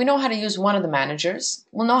 if we know how to use one of the managers,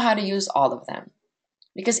 we'll know how to use all of them,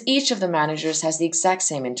 because each of the managers has the exact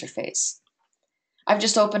same interface. I've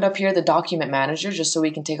just opened up here the document manager just so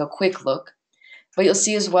we can take a quick look, but you'll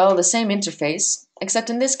see as well the same interface, except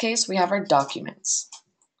in this case we have our documents.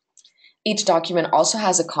 Each document also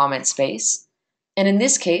has a comment space, and in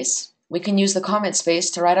this case we can use the comment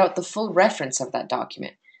space to write out the full reference of that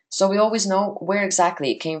document, so we always know where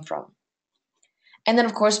exactly it came from. And then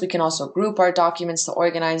of course we can also group our documents to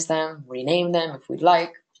organize them, rename them if we'd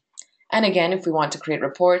like, and again if we want to create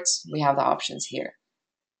reports, we have the options here.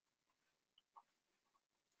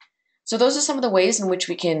 So those are some of the ways in which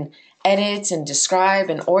we can edit and describe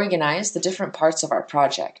and organize the different parts of our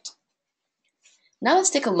project. Now let's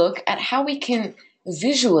take a look at how we can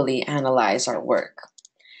visually analyze our work.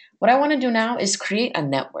 What I want to do now is create a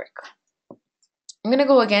network. I'm going to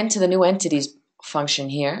go again to the New Entities function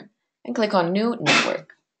here and click on New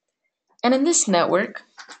Network. And in this network,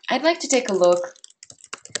 I'd like to take a look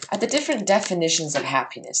at the different definitions of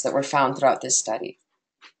happiness that were found throughout this study.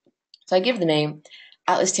 So I give the name.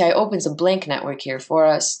 ATLAS.ti opens a blank network here for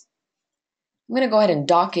us. I'm going to go ahead and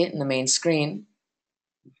dock it in the main screen.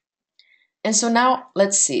 And so now,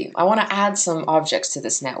 let's see. I want to add some objects to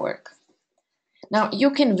this network. Now, you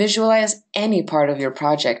can visualize any part of your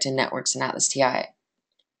project in networks in ATLAS.ti.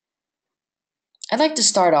 I'd like to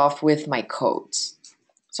start off with my codes.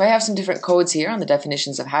 So I have some different codes here on the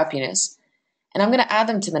definitions of happiness, and I'm going to add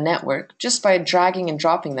them to the network just by dragging and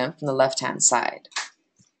dropping them from the left-hand side.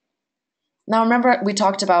 Now remember, we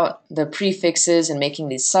talked about the prefixes and making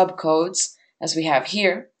these subcodes as we have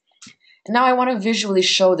here. And now I want to visually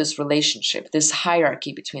show this relationship, this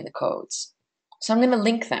hierarchy between the codes. So I'm going to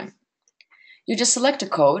link them. You just select a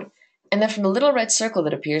code, and then from the little red circle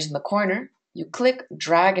that appears in the corner, you click,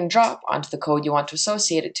 drag, and drop onto the code you want to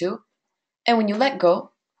associate it to. And when you let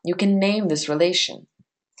go, you can name this relation.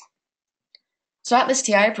 So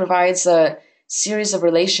ATLAS.ti provides a series of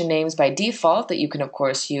relation names by default that you can of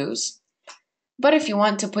course use. But if you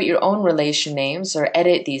want to put your own relation names or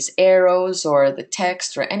edit these arrows or the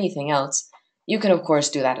text or anything else, you can of course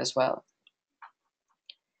do that as well.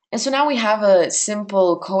 And so now we have a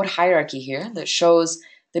simple code hierarchy here that shows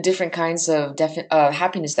the different kinds of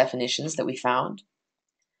happiness definitions that we found.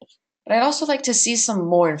 But I'd also like to see some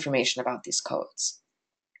more information about these codes.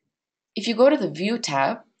 If you go to the View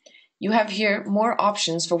tab, you have here more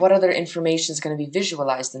options for what other information is going to be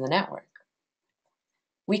visualized in the network.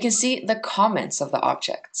 We can see the comments of the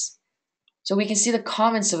objects. So we can see the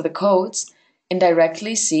comments of the codes and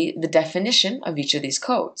directly see the definition of each of these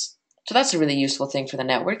codes. So that's a really useful thing for the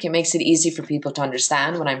network. It makes it easy for people to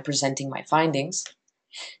understand when I'm presenting my findings.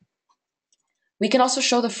 We can also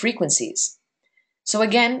show the frequencies. So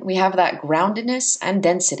again, we have that groundedness and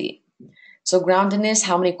density. So groundedness,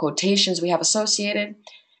 how many quotations we have associated,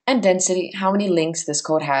 and density, how many links this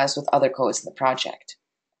code has with other codes in the project.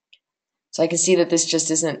 So I can see that this just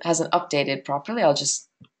hasn't updated properly. I'll just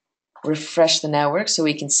refresh the network so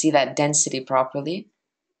we can see that density properly.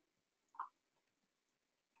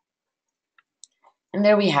 And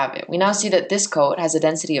there we have it. We now see that this code has a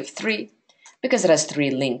density of 3 because it has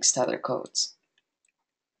 3 links to other codes.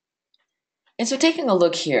 And so taking a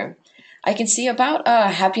look here, I can see about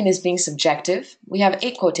happiness being subjective, we have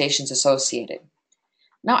 8 quotations associated.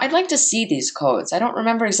 Now I'd like to see these codes. I don't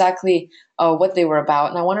remember exactly what they were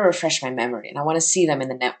about, and I want to refresh my memory, and I want to see them in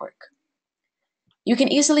the network. You can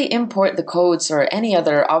easily import the codes or any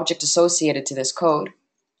other object associated to this code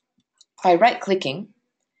by right-clicking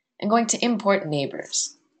and going to import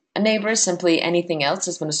neighbors. A neighbor is simply anything else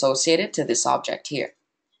that's been associated to this object here.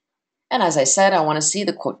 And as I said, I want to see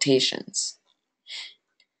the quotations.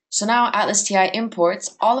 So now ATLAS.ti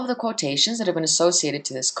imports all of the quotations that have been associated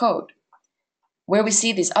to this code. Where we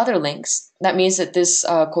see these other links, that means that this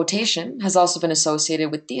quotation has also been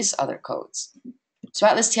associated with these other codes. So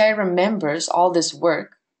ATLAS.ti remembers all this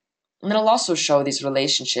work, and it'll also show these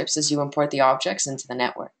relationships as you import the objects into the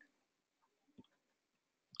network.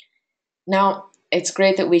 Now, it's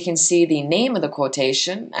great that we can see the name of the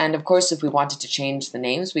quotation, and of course, if we wanted to change the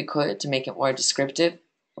names, we could to make it more descriptive.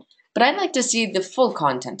 But I'd like to see the full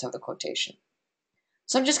content of the quotation.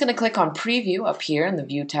 So I'm just going to click on Preview up here in the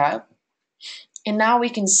View tab, and now we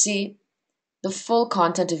can see the full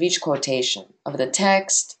content of each quotation, of the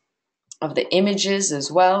text, of the images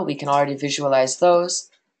as well. We can already visualize those.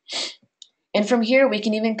 And from here, we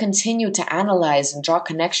can even continue to analyze and draw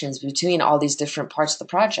connections between all these different parts of the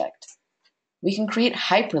project. We can create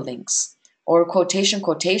hyperlinks or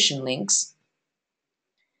quotation links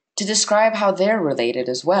to describe how they're related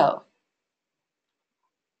as well.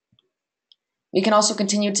 We can also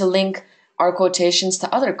continue to link our quotations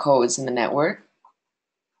to other codes in the network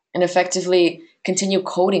and effectively continue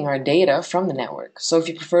coding our data from the network. So if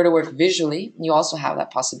you prefer to work visually, you also have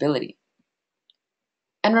that possibility.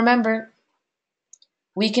 And remember,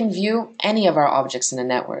 we can view any of our objects in a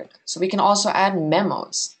network. So we can also add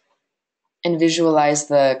memos and visualize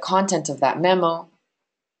the content of that memo.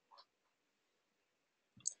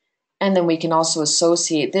 And then we can also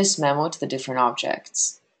associate this memo to the different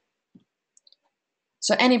objects.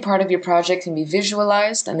 So any part of your project can be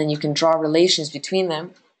visualized, and then you can draw relations between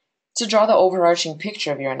them to draw the overarching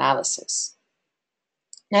picture of your analysis.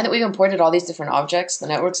 Now that we've imported all these different objects, the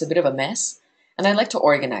network's a bit of a mess, and I'd like to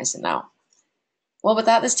organize it now. Well, with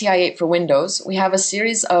ATLAS.ti 8 for Windows, we have a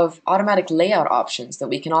series of automatic layout options that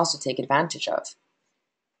we can also take advantage of.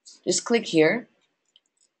 Just click here,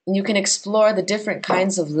 and you can explore the different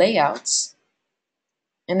kinds of layouts,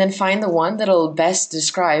 and then find the one that'll best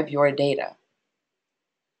describe your data.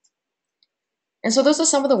 And so those are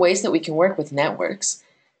some of the ways that we can work with networks.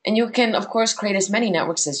 And you can, of course, create as many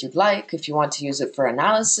networks as you'd like if you want to use it for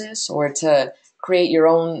analysis or to create your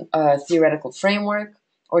own theoretical framework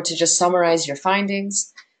or to just summarize your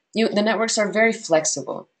findings. The networks are very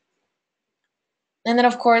flexible. And then,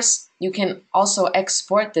 of course, you can also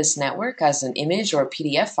export this network as an image or a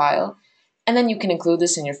PDF file, and then you can include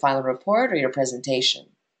this in your final report or your presentation.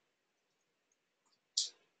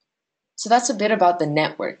 So that's a bit about the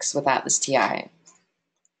networks with ATLAS.ti.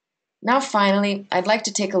 Now finally, I'd like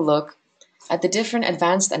to take a look at the different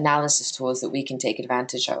advanced analysis tools that we can take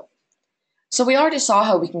advantage of. So we already saw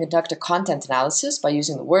how we can conduct a content analysis by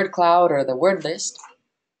using the word cloud or the word list.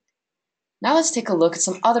 Now let's take a look at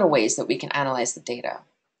some other ways that we can analyze the data.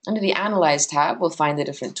 Under the Analyze tab, we'll find the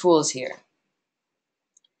different tools here.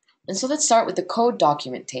 And so let's start with the code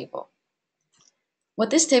document table. What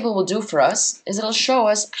this table will do for us is it'll show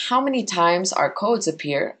us how many times our codes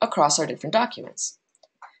appear across our different documents.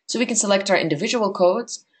 So we can select our individual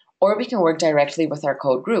codes, or we can work directly with our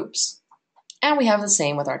code groups. And we have the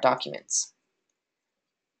same with our documents.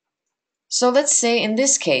 So let's say in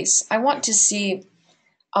this case, I want to see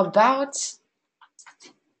in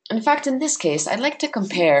this case, I'd like to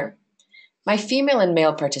compare my female and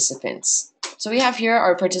male participants. So we have here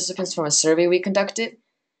our participants from a survey we conducted.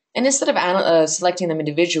 And instead of selecting them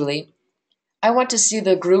individually, I want to see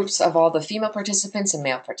the groups of all the female participants and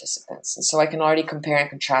male participants. And so I can already compare and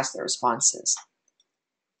contrast their responses.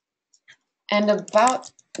 And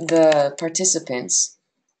about the participants,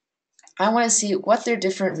 I want to see what their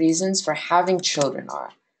different reasons for having children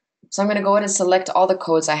are. So I'm going to go ahead and select all the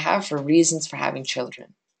codes I have for reasons for having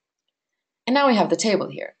children. And now we have the table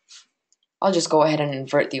here. I'll just go ahead and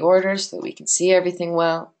invert the order so that we can see everything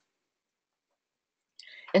well.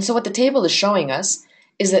 And so what the table is showing us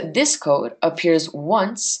is that this code appears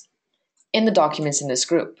once in the documents in this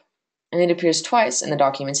group, and it appears twice in the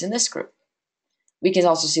documents in this group. We can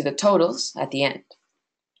also see the totals at the end.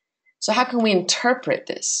 So how can we interpret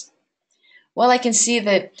this? Well, I can see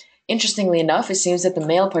that, interestingly enough, it seems that the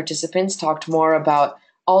male participants talked more about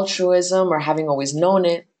altruism or having always known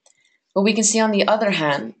it, but we can see on the other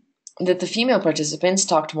hand that the female participants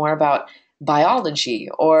talked more about biology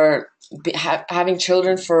or having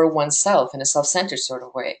children for oneself in a self-centered sort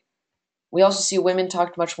of way. We also see women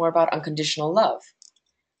talked much more about unconditional love.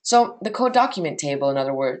 So the code document table, in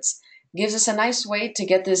other words, gives us a nice way to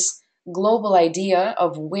get this global idea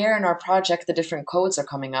of where in our project the different codes are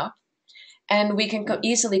coming up, and we can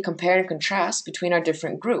easily compare and contrast between our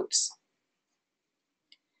different groups.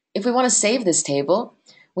 If we want to save this table,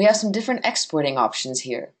 we have some different exporting options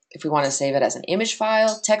here. If we want to save it as an image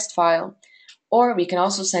file, text file, or we can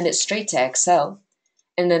also send it straight to Excel,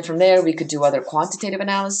 and then from there we could do other quantitative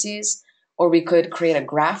analyses, or we could create a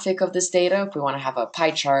graphic of this data if we want to have a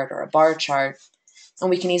pie chart or a bar chart, and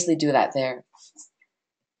we can easily do that there.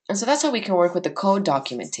 And so that's how we can work with the code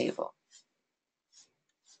document table.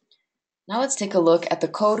 Now let's take a look at the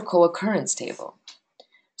code co-occurrence table.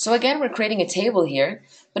 So again, we're creating a table here,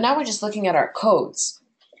 but now we're just looking at our codes.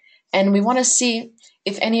 And we want to see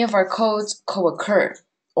if any of our codes co-occur,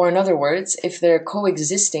 or in other words, if they're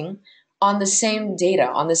coexisting on the same data,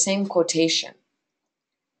 on the same quotation.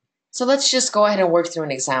 So let's just go ahead and work through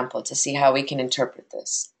an example to see how we can interpret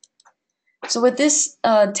this. So with this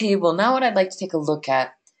table, now what I'd like to take a look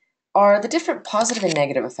at are the different positive and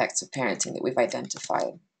negative effects of parenting that we've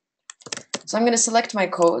identified. So I'm going to select my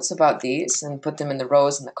codes about these and put them in the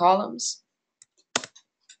rows and the columns.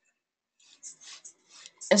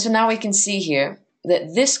 And so now we can see here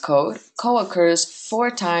that this code co-occurs 4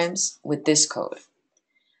 times with this code.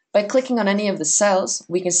 By clicking on any of the cells,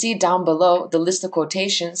 we can see down below the list of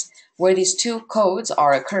quotations where these 2 codes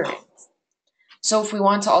are occurring. So if we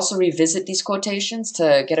want to also revisit these quotations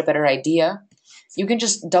to get a better idea, you can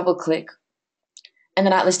just double click, and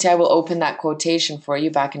then ATLAS.ti will open that quotation for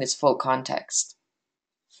you back in its full context.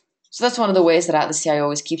 So that's one of the ways that ATLAS.ti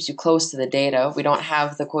always keeps you close to the data. We don't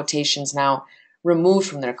have the quotations now removed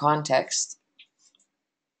from their context.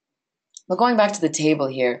 But going back to the table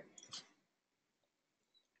here,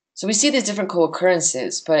 so we see these different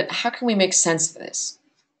co-occurrences, but how can we make sense of this?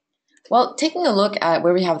 Well, taking a look at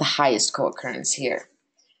where we have the highest co-occurrence here,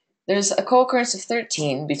 there's a co-occurrence of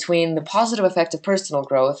 13 between the positive effect of personal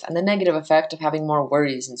growth and the negative effect of having more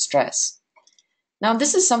worries and stress. Now,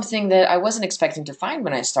 this is something that I wasn't expecting to find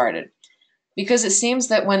when I started, because it seems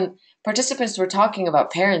that when participants were talking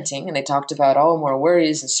about parenting and they talked about, more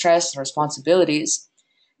worries and stress and responsibilities,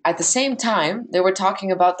 at the same time, they were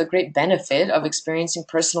talking about the great benefit of experiencing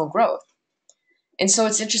personal growth. And so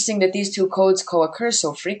it's interesting that these 2 codes co-occur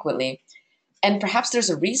so frequently, and perhaps there's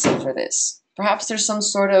a reason for this. Perhaps there's some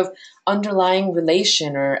sort of underlying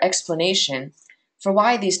relation or explanation for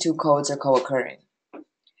why these 2 codes are co-occurring.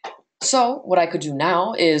 So what I could do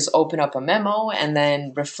now is open up a memo and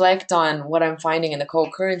then reflect on what I'm finding in the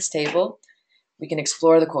co-occurrence table. We can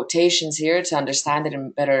explore the quotations here to understand it in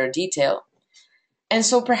better detail. And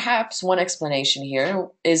so perhaps one explanation here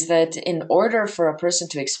is that in order for a person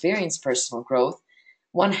to experience personal growth,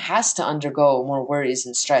 one has to undergo more worries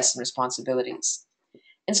and stress and responsibilities.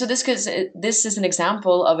 And so this is an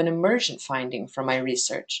example of an emergent finding from my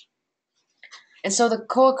research. And so the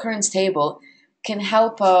co-occurrence table can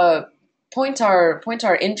help point our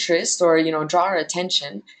interest, or draw our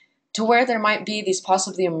attention to where there might be these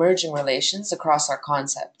possibly emerging relations across our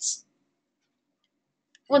concepts.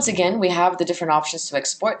 Once again, we have the different options to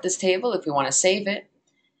export this table if we want to save it.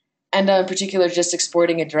 And in particular, just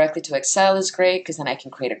exporting it directly to Excel is great, because then I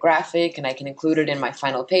can create a graphic and I can include it in my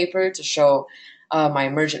final paper to show my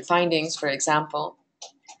emergent findings, for example.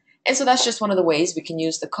 And so that's just one of the ways we can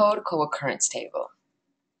use the code co-occurrence table.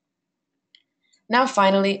 Now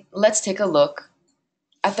finally, let's take a look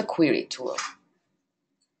at the query tool.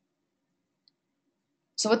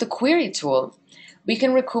 So with the query tool, we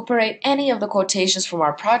can recuperate any of the quotations from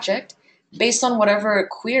our project based on whatever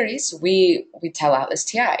queries we tell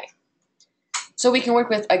ATLAS.ti. So we can work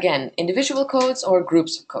with, again, individual codes or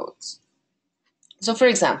groups of codes. So for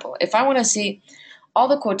example, if I want to see all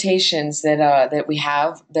the quotations that we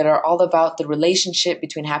have that are all about the relationship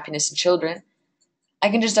between happiness and children, I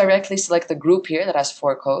can just directly select the group here that has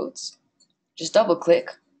 4 codes. Just double click.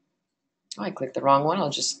 Oh, I clicked the wrong one. I'll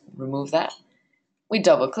just remove that. We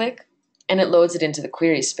double click and it loads it into the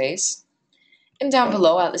query space. And down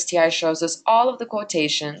below, ATLAS.ti shows us all of the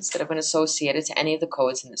quotations that have been associated to any of the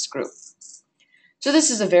codes in this group. So this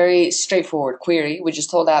is a very straightforward query. We just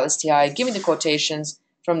told ATLAS.ti, give me the quotations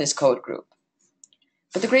from this code group.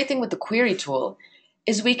 But the great thing with the query tool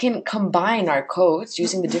is we can combine our codes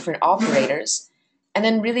using the different operators, and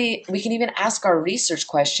then really we can even ask our research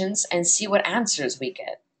questions and see what answers we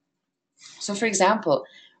get. So for example,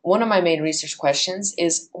 one of my main research questions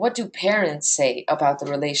is, what do parents say about the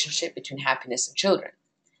relationship between happiness and children?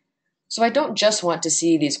 So I don't just want to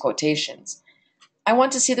see these quotations. I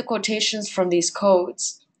want to see the quotations from these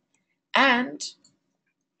codes and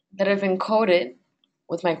that have been coded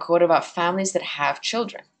with my code about families that have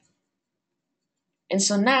children. And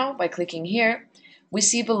so now, by clicking here, we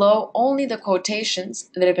see below only the quotations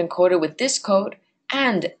that have been coded with this code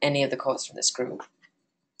and any of the codes from this group.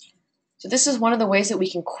 So this is one of the ways that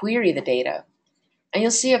we can query the data. And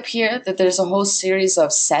you'll see up here that there's a whole series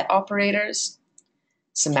of set operators,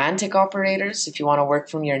 semantic operators if you want to work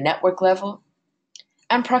from your network level,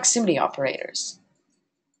 and proximity operators.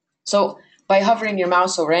 So by hovering your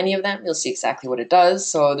mouse over any of them, you'll see exactly what it does.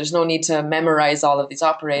 So there's no need to memorize all of these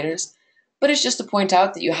operators, but it's just to point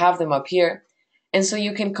out that you have them up here. And so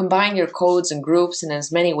you can combine your codes and groups in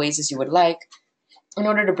as many ways as you would like in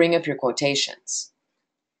order to bring up your quotations.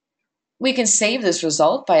 We can save this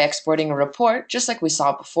result by exporting a report, just like we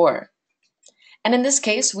saw before. And in this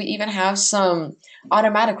case, we even have some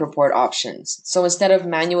automatic report options. So instead of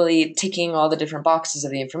manually ticking all the different boxes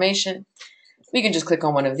of the information, we can just click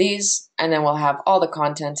on one of these, and then we'll have all the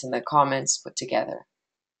content and the comments put together.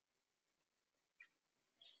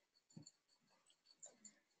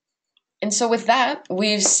 And so with that,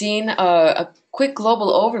 we've seen a quick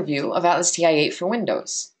global overview of ATLAS.ti 8 for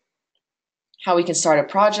Windows. How we can start a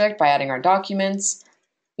project by adding our documents.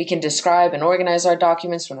 We can describe and organize our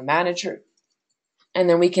documents from the manager. And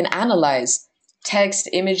then we can analyze text,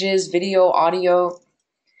 images, video, audio,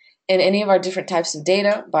 and any of our different types of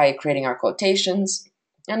data by creating our quotations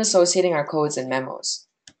and associating our codes and memos.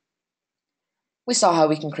 We saw how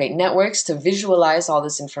we can create networks to visualize all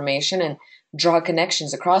this information and draw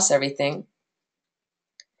connections across everything.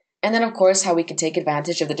 And then, of course, how we can take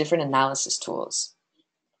advantage of the different analysis tools.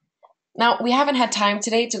 Now, we haven't had time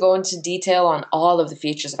today to go into detail on all of the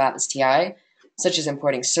features of ATLAS.ti, such as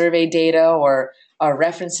importing survey data or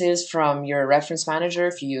references from your reference manager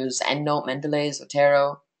if you use EndNote, Mendeley,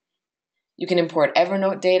 Zotero. You can import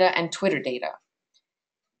Evernote data and Twitter data.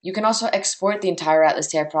 You can also export the entire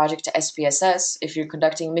ATLAS.ti project to SPSS if you're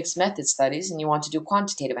conducting mixed method studies and you want to do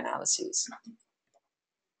quantitative analyses.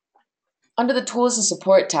 Under the Tools and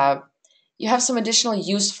Support tab, you have some additional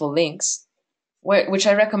useful links, which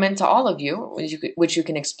I recommend to all of you, which you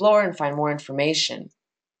can explore and find more information.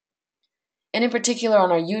 And in particular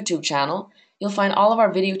on our YouTube channel, you'll find all of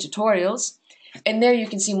our video tutorials, and there you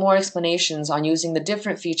can see more explanations on using the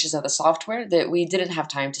different features of the software that we didn't have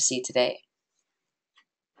time to see today.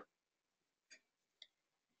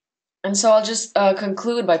 And so I'll just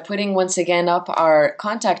conclude by putting once again up our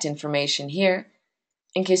contact information here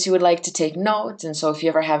in case you would like to take note. And so if you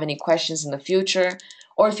ever have any questions in the future,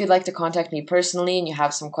 or if you'd like to contact me personally and you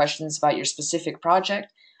have some questions about your specific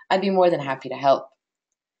project, I'd be more than happy to help.